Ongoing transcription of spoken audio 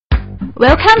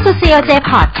Welcome to COJ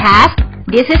Podcast.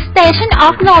 This is Station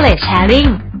of Knowledge Sharing.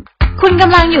 คุณก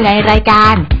ำลังอยู่ในรายกา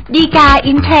รดีกา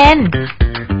in Trend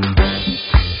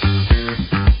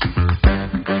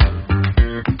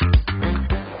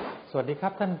สวัสดีครั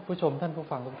บท่านผู้ชมท่านผู้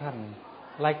ฟังทุกท่าน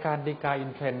รายการดีกา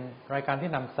in Trend รายการที่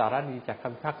นำสาระดีจากค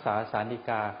ำพิพากษาศาลฎีก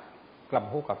ากลับม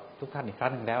าพบกับทุกท่านอีกครั้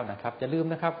งหนึ่งแล้วนะครับอย่าลืม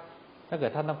นะครับถ้าเกิ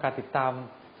ดท่านต้องการติดตาม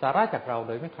สาระจากเราโ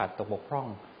ดยไม่ขาดตกบกพร่อง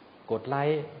กดไล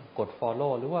ค์กด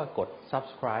follow หรือว่ากด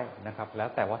subscribe นะครับแล้ว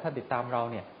แต่ว่าท่านติดตามเรา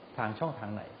เนี่ยทางช่องทาง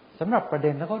ไหนสำหรับประเ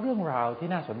ด็นแล้วก็เรื่องราวที่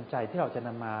น่าสนใจที่เราจะ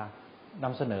น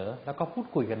ำเสนอแล้วก็พูด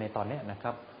คุยกันในตอนนี้นะค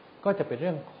รับก็จะเป็นเ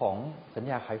รื่องของสัญ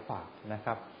ญาขายฝากนะค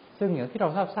รับซึ่งอย่างที่เรา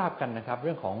ทราบกันนะครับเ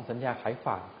รื่องของสัญญาขายฝ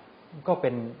ากก็เป็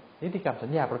นนิติกรรมสั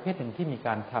ญญาประเภทหนึ่งที่มีก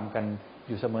ารทำกันอ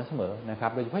ยู่เสมอๆนะครั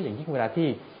บโดยเฉพาะอย่างยิ่งเวลาที่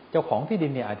เจ้าของที่ดิ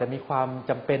นเนี่ยอาจจะมีความ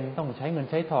จำเป็นต้องใช้เงิน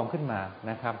ใช้ทองขึ้นมา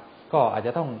นะครับก็อาจจ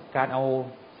ะต้องการเอา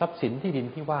ทรัพย์สินที่ดิน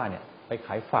ที่ว่าเนี่ยไปข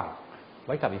ายฝากไ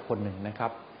ว้กับอีกคนหนึ่งนะครั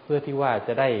บเพื่อที่ว่าจ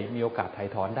ะได้มีโอกาสถ่าย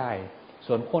ถอนได้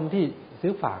ส่วนคนที่ซื้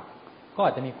อฝากก็อ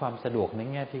าจจะมีความสะดวกใน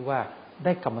แง่ที่ว่าไ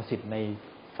ด้กรรมสิทธิ์ใน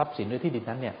ทรัพย์สินหรือที่ดิน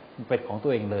นั้นเนี่ยเป็นของตั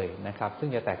วเองเลยนะครับซึ่ง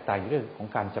จะแตกต่างในเรื่องของ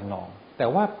การจำนองแต่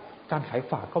ว่าการขาย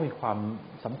ฝากก็มีความ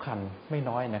สำคัญไม่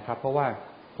น้อยนะครับเพราะว่า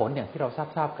ผลอย่างที่เรา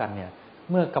ทราบกันเนี่ย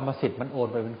เมื่อกรรมสิทธิ์มันโอน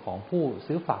ไปเป็นของผู้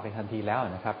ซื้อฝากในทันทีแล้ว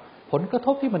นะครับผลกระท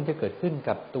บที่มันจะเกิดขึ้น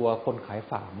กับตัวคนขาย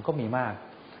ฝากมันก็มีมาก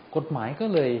กฎหมายก็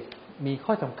เลยมีข้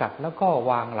อจำกัดแล้วก็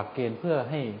วางหลักเกณฑ์เพื่อ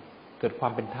ให้เกิดควา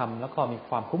มเป็นธรรมแล้วก็มีค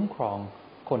วามคุ้มครอง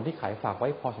คนที่ขายฝากไว้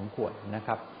พอสมควรนะค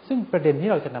รับซึ่งประเด็นที่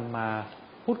เราจะนำมา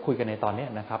พูดคุยกันในตอนนี้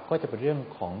นะครับก็จะเป็นเรื่อง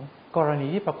ของกรณี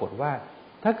ที่ปรากฏว่า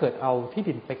ถ้าเกิดเอาที่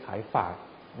ดินไปขายฝาก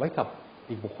ไว้กับ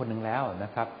อีกบุคคลหนึ่งแล้วน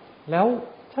ะครับแล้ว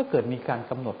ถ้าเกิดมีการ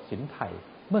กำหนดสินไถ่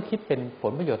เมื่อคิดเป็นผ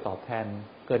ลประโยชน์ตอบแทน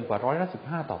เกินกว่า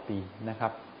15%ต่อปีนะครั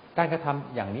บการกระท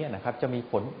ำอย่างนี้นะครับจะมี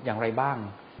ผลอย่างไรบ้าง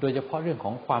โดยเฉพาะเรื่องข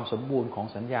องความสมบูรณ์ของ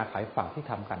สัญญาขายฝากที่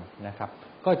ทำกันนะครับ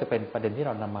ก็จะเป็นประเด็นที่เ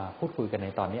รานำมาพูดคุยกันใน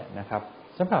ตอนนี้นะครับ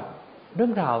สำหรับเรื่อ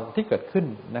งราวที่เกิดขึ้น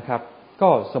นะครับก็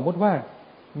สมมุติว่า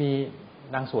มี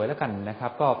นางสวยแล้วกันนะครั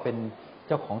บก็เป็นเ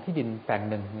จ้าของที่ดินแปลง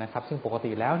หนึ่งนะครับซึ่งปก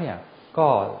ติแล้วเนี่ยก็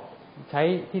ใช้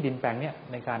ที่ดินแปลงนี้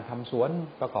ในการทำสวน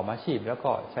ประกอบอาชีพแล้ว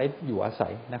ก็ใช้อยู่อาศั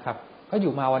ยนะครับก็อ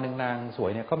ยู่มาวันหนึ่งนางสว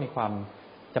ยเนี่ยก็มีความ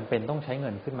จำเป็นต้องใช้เงิ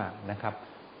นขึ้นมานะครับ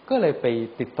ก็เลยไป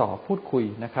ติดต่อพูดคุย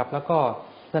นะครับแล้วก็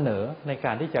เสนอในก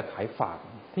ารที่จะขายฝาก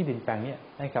ที่ดินแปลงนี้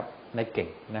ให้กับนายเก่ง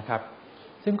นะครับ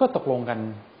ซึ่งก็ตกลงกัน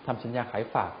ทำสัญญาขาย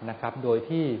ฝากนะครับโดย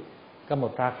ที่กำหน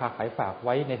ดราคาขายฝากไ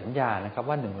ว้ในสัญญานะครับ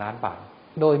ว่า1 ล้านบาท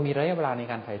โดยมีระยะเวลาใน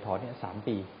การไถ่ถอนเนี่ย3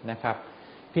 ปีนะครับ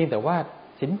เพียงแต่ว่า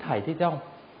สินไถ่ที่ต้อง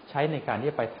ใช้ในการที่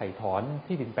จะไปไถ่ถอน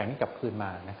ที่ดินแปลงนี้กลับคืนม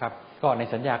านะครับก็ใน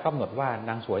สัญญากำหนดว่า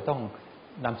นางสวยต้อง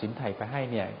นำสินไถ่ไปให้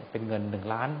เนี่ยเป็นเงิน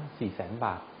1,400,000 บ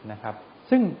าทนะครับ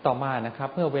ซึ่งต่อมานะครับ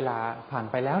เมื่อเวลาผ่าน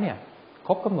ไปแล้วเนี่ยค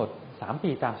รบกำหนด3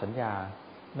 ปีตามสัญญา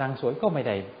นางสวยก็ไม่ไ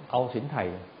ด้เอาสินไถ่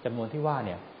จำนวนที่ว่าเ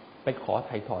นี่ยไปขอไ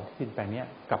ถ่ถอนที่ดินแปลงนี้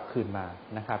กลับคืนมา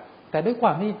นะครับแต่ด้วยคว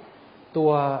ามที่ตั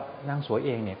วนางสวยเ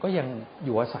องเนี่ยก็ยังอ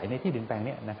ยู่อาศัยในที่ดินแปลง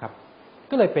นี้นะครับ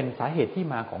ก็เลยเป็นสาเหตุที่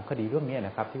มาของคดีเรื่องนี้น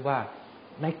ะครับที่ว่า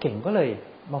นายเก่งก็เลย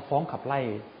มาฟ้องขับไล่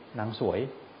นางสวย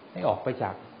ให้ออกไปจ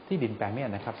ากที่ดินแปลงนี้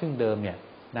นะครับซึ่งเดิมเนี่ย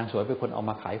นางสวยเป็นคนเอา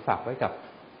มาขายฝากไว้กับ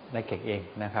นายเก่งเอง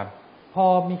นะครับพอ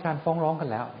มีการฟ้องร้องกัน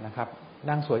แล้วนะครับ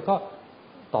นางสวยก็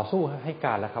ต่อสู้ให้ก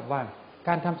ารแล้วครับว่าก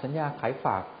ารทำสัญญาขายฝ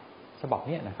ากฉบับ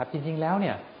นี้นะครับจริงๆแล้วเ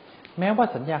นี่ยแม้ว่า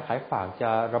สัญญาขายฝากจะ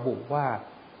ระบุว่า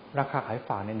ราคาขายฝ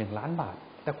ากใน1 ล้านบาท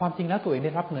แต่ความจริงแล้วตัวเองไ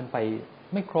ด้รับเงินไป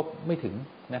ไม่ครบไม่ถึง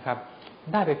นะครับ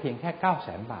ได้ไปเพียงแค่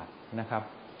900,000 บาทนะครับ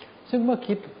ซึ่งเมื่อ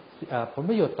คิดผล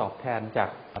ประโยชน์ตอบแทนจาก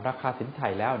ราคาสินไถ่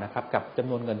แล้วนะครับกับจำ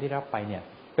นวนเงินที่รับไปเนี่ย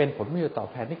เป็นผลประโยชน์ตอบ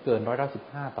แทนที่เกิน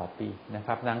15%ต่อปีนะค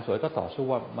รับนางสวยก็ต่อสู้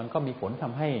ว่ามันก็มีผลท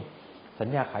ำให้สัญ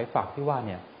ญาขายฝากที่ว่า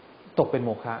เนี่ยตกเป็นโม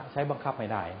ฆะใช้บังคับไม่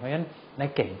ได้เพราะฉะนั้นนาย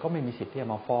เก่งก็ไม่มีสิทธิ์ที่จะ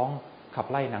มาฟ้องขับ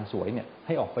ไล่นางสวยเนี่ยใ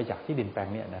ห้ออกไปจากที่ดินแปลง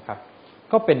นี้นะครับ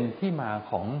ก็เป็นที่มา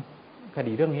ของค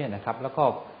ดีเรื่องนี้นะครับแล้วก็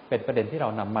เป็นประเด็นที่เรา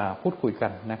นำมาพูดคุยกั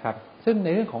นนะครับซึ่งใน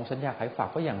เรื่องของสัญญาขายฝาก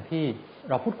ก็อย่างที่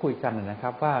เราพูดคุยกันนะครั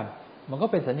บว่ามันก็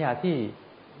เป็นสัญญาที่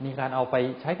มีการเอาไป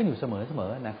ใช้กันอยู่เสม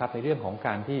อนะครับในเรื่องของก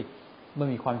ารที่เมื่อ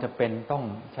มีความจำเป็นต้อง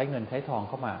ใช้เงินใช้ทองเ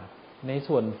ข้ามาใน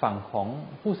ส่วนฝั่งของ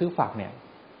ผู้ซื้อฝากเนี่ย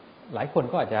หลายคน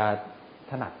ก็อาจจะ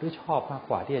ถนัดหรือชอบมาก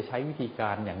กว่าที่จะใช้วิธีกา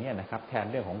รอย่างนี้นะครับแทน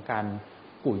เรื่องของการ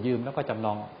กู้ยืมแล้วก็จำน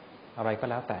องอะไรก็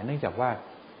แล้วแต่เนื่องจากว่า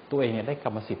ตัวเองเนี่ยได้กร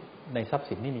รมสิทธิ์ในทรัพย์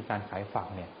สินที่มีการขายฝาก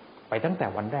เนี่ยไปตั้งแต่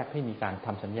วันแรกที่มีการท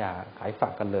ำสัญญาขายฝา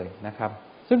กกันเลยนะครับ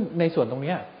ซึ่งในส่วนตรง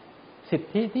นี้สิท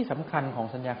ธิที่สำคัญของ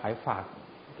สัญญาขายฝาก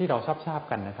ที่เราทราบ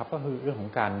กันนะครับก็คือเรื่องขอ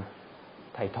งการ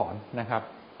ไถ่ถอนนะครับ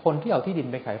คนที่เอาที่ดิน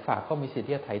ไปขายฝากก็มีสิทธิ์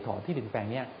ที่จะไถ่ถอนที่ดินแปลง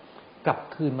นี้กลับ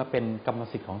คืนมาเป็นกรรม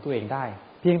สิทธิ์ของตัวเองได้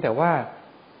เพียงแต่ว่า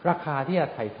ราคาที่จะ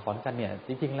ไถ่ถอนกันเนี่ยจ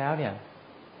ริงๆแล้วเนี่ย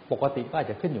ปกติก็อาจ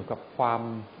จะขึ้นอยู่กับความ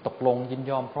ตกลงยิน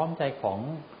ยอมพร้อมใจของ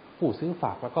ผู้ซื้อฝ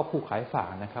ากแล้วก็ผู้ขายฝาก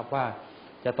นะครับว่า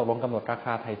จะตกลงกำหนดราค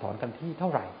าไถ่ถอนกันที่เท่า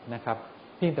ไหร่นะครับ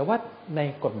เพียงแต่ว่าใน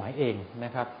กฎหมายเองน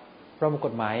ะครับประมวลก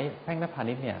ฎหมายแพ่งและพา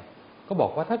ณิชย์เนี่ยก็บอ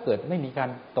กว่าถ้าเกิดไม่มีการ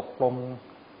ตกลง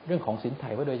เรื่องของสินไถ่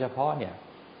ไว้โดยเฉพาะเนี่ย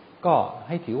ก็ใ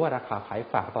ห้ถือว่าราคาขาย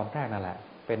ฝากตอนแรกนั่นแหละ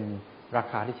เป็นรา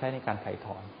คาที่ใช้ในการไถ่ถ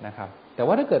อนนะครับแต่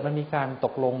ว่าถ้าเกิดมันมีการต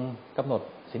กลงกำหนด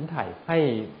สินไถ่ให้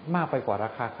มากไปกว่ารา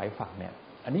คาขายฝากเนี่ย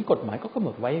อันนี้กฎหมายก็กำหน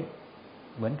ดไว้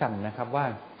เหมือนกันนะครับว่า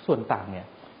ส่วนต่างเนี่ย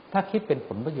ถ้าคิดเป็นผ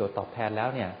ลประโยชน์ตอบแทนแล้ว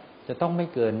เนี่ยจะต้องไม่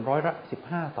เกิน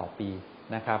15%ต่อปี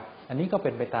นะครับอันนี้ก็เ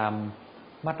ป็นไปตาม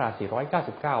มาตรา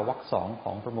499วรรค2ข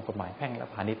องประมวลกฎหมายแพ่งและ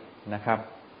พาณิชย์นะครับ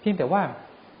เพียงแต่ว่า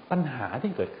ปัญหา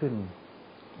ที่เกิดขึ้น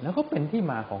แล้วก็เป็นที่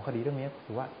มาของคดีเรื่องนี้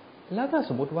คือว่าแล้วถ้า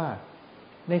สมมุติว่า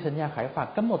ในสัญญาขายฝาก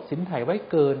กำหนดสินไถ่ไว้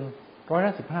เกิน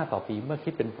15%ต่อปีเมื่อคิ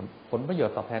ดเป็นผลประโยช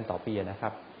น์ตอบแทนต่อปีนะครั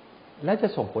บและจะ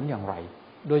ส่งผลอย่างไร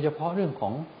โดยเฉพาะเรื่องขอ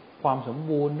งความสม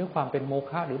บูรณ์หรือความเป็นโม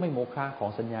ฆะหรือไม่โมฆะของ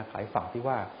สัญญาขายฝากที่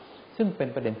ว่าซึ่งเป็น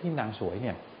ประเด็นที่นางสวยเ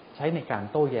นี่ยใช้ในการ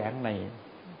โต้แย้งใน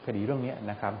คดีเรื่องนี้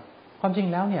นะครับความจริง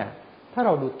แล้วเนี่ยถ้าเร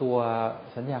าดูตัว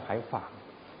สัญญาขายฝาก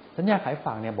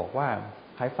เนี่ยบอกว่า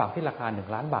ขายฝากที่ราคา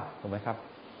1 ล้านบาทถูกไหมครับ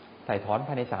ไถ่ถอนภ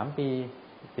ายใน3 ปี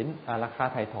สินราคา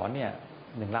ไถ่ถอนเนี่ย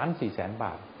1,400,000 บ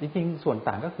าทจริงๆส่วน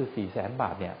ต่างก็คือ400,000 บา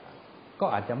ทเนี่ยก็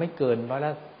อาจจะไม่เกิน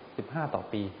15%ต่อ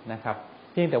ปีนะครับ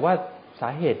เพียงแต่ว่าสา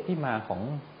เหตุที่มาของ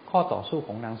ข้อต่อสู้ข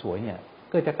องนางสวยเนี่ย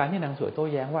เกิดจากการที่นางสวยโต้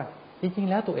แย้งว่าจริงๆ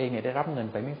แล้วตัวเองเนี่ยได้รับเงิน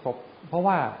ไปไม่ครบเพราะ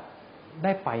ว่าไ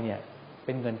ด้ไปเนี่ยเ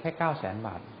ป็นเงินแค่900,000 บ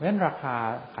าทเพราะฉะนั้นราคา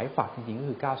ขายฝากจริงๆก็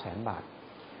คือ900,000 บาท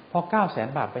พอ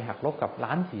900,000 บาทไปหักลบกับ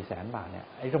1,400,000 บาทเนี่ย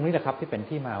ไอ้ตรงนี้แหละครับที่เป็น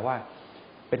ที่มาว่า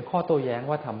เป็นข้อโต้แย้ง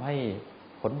ว่าทำให้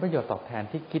ผลประโยชน์ตอบแทน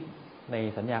ที่คิดใน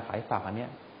สัญญาขายฝากอันนี้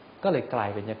ก็เลยกลาย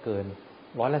เป็นจะเกิน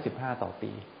15%ต่อ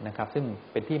ปีนะครับซึ่ง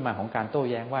เป็นที่มาของการโต้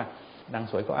แย้งว่านาง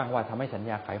สวยก็อ้างว่าทำให้สัญ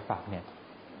ญาขายฝากเนี่ย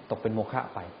ตกเป็นโมฆะ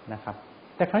ไปนะครับ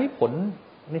แต่คราวนี้ผล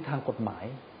ในทางกฎหมาย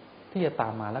ที่จะตา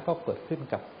มมาแล้วก็เกิดขึ้น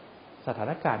กับสถา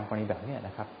นการณ์กรณีแบบนี้น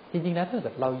ะครับจริงๆแล้วถ้าเ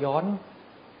กิดเราย้อน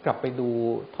กลับไปดู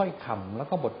ถ้อยคำแล้ว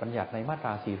ก็บทบัญญัติในมาตร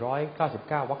า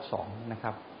499วรรค2นะค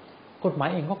รับกฎหมาย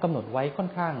เองก็กำหนดไว้ค่อน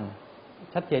ข้าง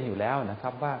ชัดเจนอยู่แล้วนะครั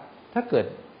บว่าถ้าเกิด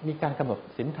มีการกำหนด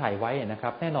สินไถ่ไว้นะครั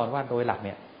บแน่นอนว่าโดยหลักเ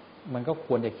นี่ยมันก็ค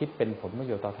วรจะคิดเป็นผลประโ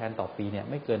ยชน์ตอบแทนต่อปีเนี่ย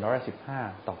ไม่เกิน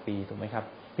15%ต่อปีถูกไหมครับ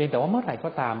เพียงแต่ว่าเมื่อไหร่ก็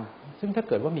ตามซึ่งถ้า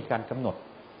เกิดว่ามีการกำหนด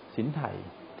สินไถ่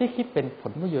ที่คิดเป็นผ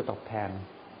ลประโยชน์ตอบแทน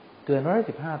เกิน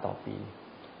15%ต่อปี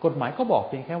กฎหมายก็บอก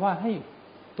เพียงแค่ว่าให้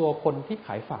ตัวคนที่ข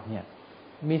ายฝากเนี่ย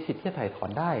มีสิทธิ์ที่จะถ่ายถอน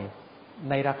ได้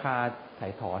ในราคาถ่า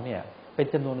ยถอนเนี่ยเป็น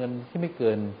จำนวนเงินที่ไม่เ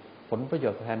กินผลประโย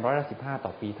ชน์ตอบแทน15%ต่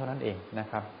อปีเท่านั้นเองนะ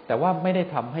ครับแต่ว่าไม่ได้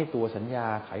ทำให้ตัวสัญญา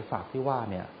ขายฝากที่ว่า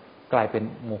เนี่ยกลายเป็น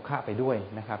โมฆะไปด้วย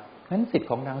นะครับนั้นสิทธิ์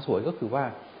ของนางสวยก็คือว่า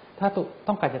ถ้า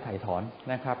ต้องการจะถ่ายถอน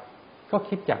นะครับก็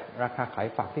คิดจากราคาขาย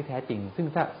ฝากที่แท้จริงซึ่ง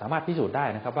ถ้าสามารถพิสูจน์ได้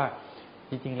นะครับว่า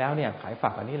จริงๆแล้วเนี่ยขายฝา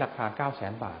กอันนี้ราคา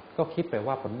900,000 บาทก็คิดไป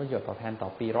ว่าผลประโยชน์ตอบแทนต่อ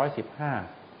ปี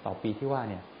15%ต่อปีที่ว่า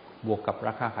เนี่ยบวกกับร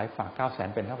าคาขายฝาก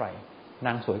900,000เป็นเท่าไหร่น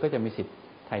างสวยก็จะมีสิทธิ์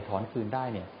ถ่ายถอนคืนได้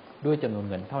เนี่ยด้วยจำนวน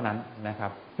เงินเท่านั้นนะครั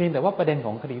บเพียงแต่ว่าประเด็นข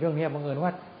องคดีเรื่องนี้บังเอิญว่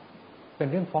าเป็น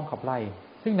เรื่องฟ้องขับไล่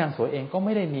ซึ่งนางสวยเองก็ไ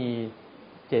ม่ได้มี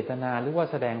เจตนาหรือว่า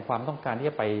แสดงความต้องการที่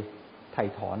จะไปไถ่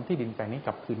ถอนที่ดินแปลงนี้ก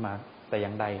ลับคืนมาแต่อย่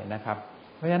างใดนะครับ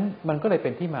เพราะฉะนั้นมันก็เลยเป็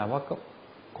นที่มาว่าก็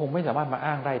คงไม่สามารถมา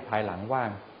อ้างได้ภายหลังว่า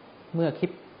เมื่อคิด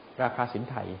ราคาสิน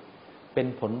ไถ่เป็น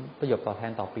ผลประโยชน์ตอบแท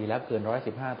นต่อปีแล้วเกิน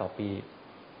15%ต่อปี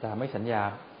จะทำให้สัญญา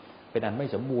เป็นอันไม่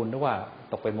สมบูรณ์หรือว่า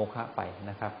ตกเป็นโมฆะไป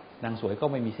นะครับนางสวยก็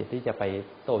ไม่มีสิทธิ์ที่จะไป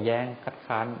โต้แย้งคัด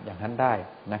ค้านอย่างนั้นได้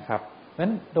นะครับเพราะฉะนั้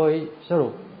นโดยสรุ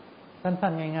ปสั้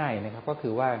นๆง่ายๆนะครับก็คื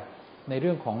อว่าในเ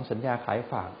รื่องของสัญญาขาย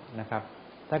ฝากนะครับ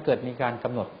ถ้าเกิดมีการก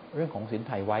ำหนดเรื่องของสินไ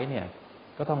ถ่ไว้เนี่ย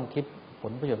ก็ต้องคิดผ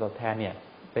ลประโยชน์ตอบแทนเนี่ย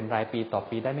เป็นรายปีต่อ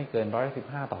ปีได้ไม่เกิน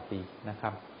15%ต่อปีนะครั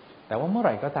บแต่ว่าเมื่อไห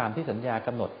ร่ก็ตามที่สัญญาก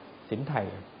ำหนดสินไถ่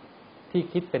ที่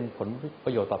คิดเป็นผลป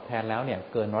ระโยชน์ตอบแทนแล้วเนี่ย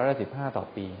เกิน15%ต่อ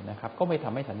ปีนะครับก็ไม่ท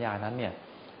ำให้สัญญานั้นเนี่ย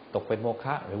ตกเป็นโมฆ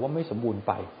ะหรือว่าไม่สมบูรณ์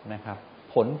ไปนะครับ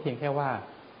ผลเพียงแค่ว่า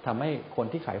ทำให้คน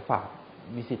ที่ขายฝาก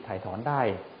มีสิทธิ์ถ่ายถอนได้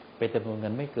เป็นจำนวนเงิ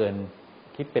นไม่เกิน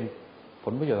คิดเป็นผ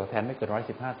ลประโยชน์ตอบแทนไม่เกิน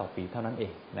15%ต่อปีเท่านั้นเอ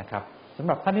งนะครับสำห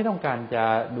รับท่านที่ต้องการจะ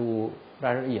ดูร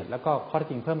ายละเอียดแล้วก็ข้อเท็จ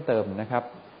จริงเพิ่มเติมนะครับ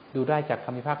ดูได้จากค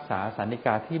ำพิพากษาศาลฎีก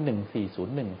าที่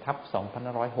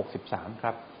 1401/2563 ค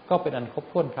รับก็เป็นอันครบ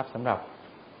ถ้วนครับสำหรับ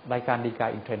รายการฎีกา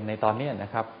อินเทรนด์ในตอนนี้น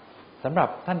ะครับสำหรับ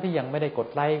ท่านที่ยังไม่ได้กด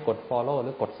ไลค์กด follow หรื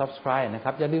อกด subscribe นะค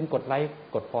รับอย่าลืมกดไลค์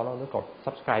กด follow หรือกด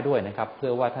subscribe ด้วยนะครับเพื่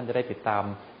อว่าท่านจะได้ติดตาม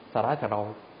สาระจากเรา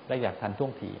ได้อย่างทันท่ว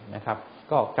งทีนะครับ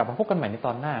ก็กลับมาพบกันใหม่ในต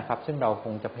อนหน้าครับซึ่งเราค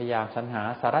งจะพยายามสรรหา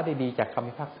สาระดีๆจากคำ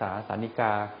พิพากษาศาลฎีก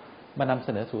ามานำเส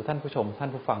นอสู่ท่านผู้ชมท่าน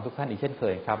ผู้ฟังทุกท่านอีกเช่นเค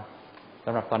ยครับส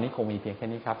ำหรับตอนนี้คงมีเพียงแค่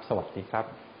นี้ครับสวัสดีครับ